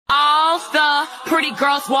pretty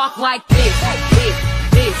girls walk like this.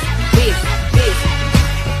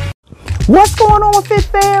 What's going on, Fit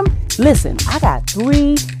Fam? Listen, I got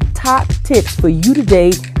 3 top tips for you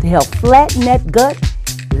today to help flatten that gut,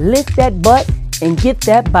 lift that butt, and get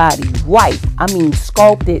that body right. I mean,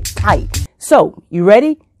 sculpted tight. So, you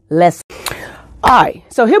ready? Let's. All right,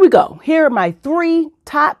 so here we go. Here are my 3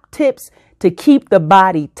 top tips to keep the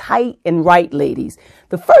body tight and right, ladies.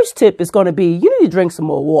 The first tip is going to be you need to drink some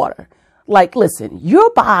more water. Like, listen,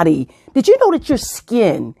 your body, did you know that your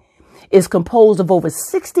skin is composed of over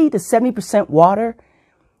 60 to 70% water?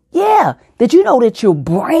 Yeah. Did you know that your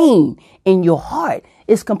brain and your heart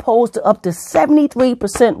is composed of up to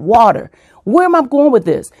 73% water? Where am I going with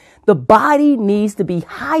this? The body needs to be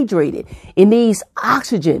hydrated. It needs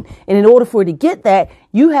oxygen. And in order for it to get that,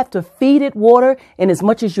 you have to feed it water. And as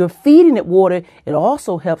much as you're feeding it water, it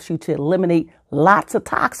also helps you to eliminate lots of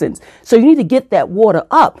toxins. So you need to get that water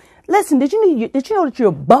up. Listen, did you know that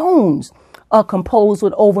your bones are composed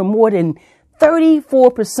with over more than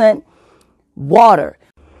 34% water?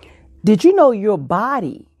 Did you know your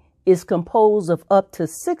body is composed of up to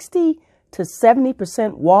 60 to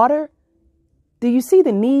 70% water? Do you see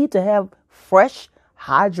the need to have fresh,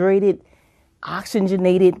 hydrated,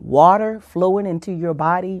 oxygenated water flowing into your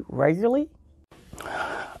body regularly?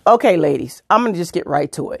 Okay, ladies, I'm going to just get right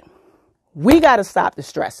to it. We got to stop the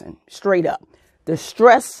stressing, straight up. The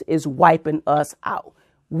stress is wiping us out.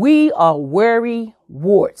 We are worry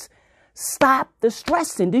warts. Stop the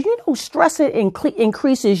stressing. Do you know stressing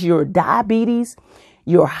increases your diabetes,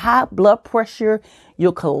 your high blood pressure,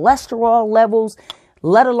 your cholesterol levels,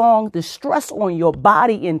 let alone the stress on your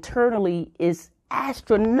body internally is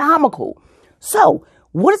astronomical. So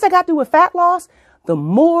what does that got to do with fat loss? The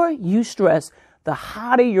more you stress, the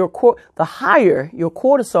higher your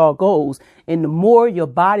cortisol goes, and the more your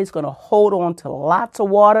body's going to hold on to lots of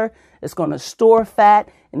water. It's going to store fat,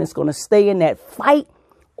 and it's going to stay in that fight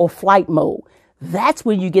or flight mode. That's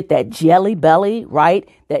when you get that jelly belly, right?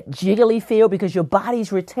 That jiggly feel, because your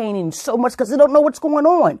body's retaining so much because they don't know what's going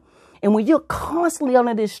on. And when you're constantly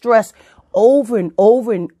under this stress over and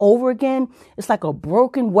over and over again, it's like a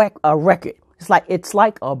broken record. It's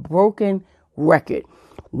like a broken record.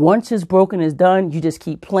 Once it's broken, it's done. You just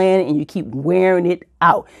keep playing and you keep wearing it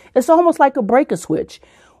out. It's almost like a breaker switch.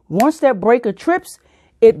 Once that breaker trips,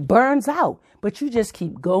 it burns out. But you just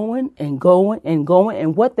keep going and going and going.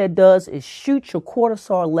 And what that does is shoot your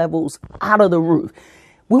cortisol levels out of the roof.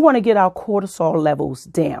 We want to get our cortisol levels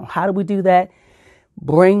down. How do we do that?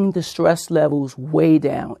 Bring the stress levels way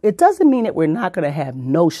down. It doesn't mean that we're not going to have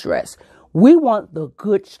no stress. We want the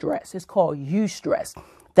good stress. It's called eustress.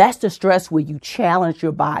 That's the stress where you challenge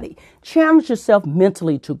your body, challenge yourself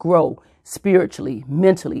mentally to grow spiritually,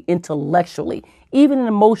 mentally, intellectually, even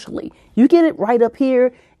emotionally. You get it right up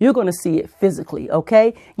here, you're going to see it physically,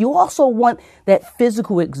 okay? You also want that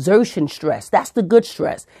physical exertion stress. That's the good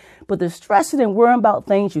stress. But the stressing and worrying about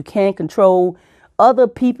things you can't control, other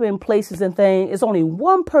people and places and things, it's only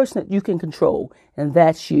one person that you can control, and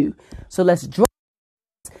that's you. So let's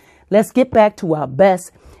get back to our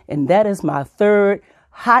best, and that is my third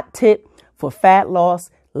hot tip for fat loss.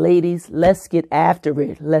 Ladies, let's get after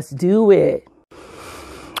it. Let's do it.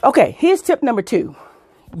 Okay, here's tip number 2.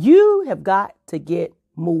 You have got to get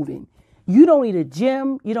moving. You don't need a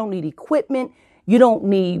gym. You don't need equipment. You don't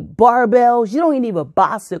need barbells. You don't need a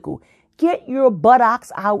bicycle. Get your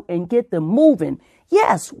buttocks out and get them moving.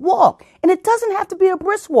 Yes, walk. And it doesn't have to be a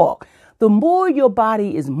brisk walk. The more your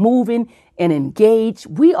body is moving and engaged,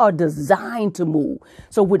 we are designed to move.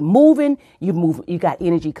 So with moving, you got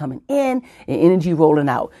energy coming in and energy rolling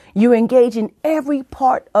out. You're engaging every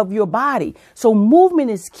part of your body. So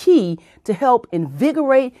movement is key to help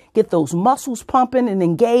invigorate, get those muscles pumping and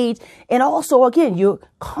engaged. And also, again, you're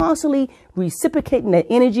constantly reciprocating that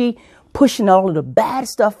energy, pushing all of the bad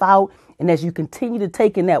stuff out. And as you continue to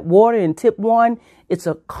take in that water in tip 1, it's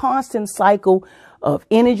a constant cycle of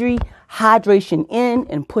energy, hydration in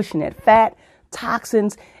and pushing that fat,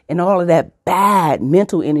 toxins, and all of that bad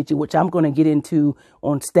mental energy, which I'm going to get into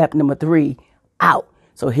on step number 3, out.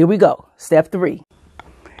 So here we go. Step 3.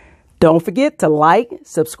 Don't forget to like,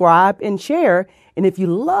 subscribe, and share. And if you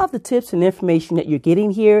love the tips and information that you're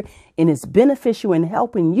getting here and it's beneficial in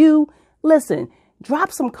helping you, listen,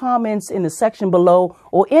 drop some comments in the section below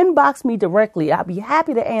or inbox me directly. I'll be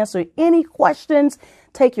happy to answer any questions,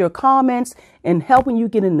 take your comments, and helping you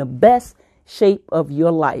get in the best shape of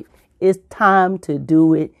your life. It's time to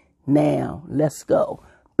do it now. Let's go.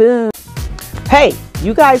 Boom. Hey,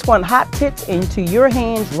 you guys want hot tips into your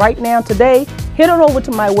hands right now today? Head on over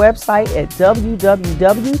to my website at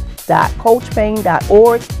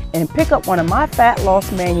www.coachpayne.org and pick up one of my fat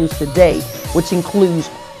loss manuals today. which includes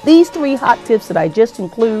these 3 hot tips that I just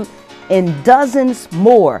include and dozens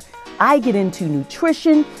more. I get into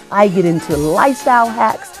nutrition, I get into lifestyle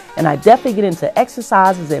hacks, and I definitely get into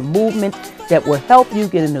exercises and movement that will help you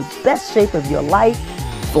get in the best shape of your life,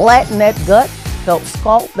 flatten that gut, help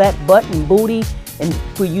sculpt that butt and booty, and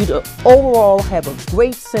for you to overall have a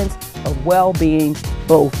great sense of well-being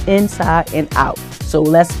both inside and out. So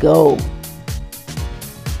let's go.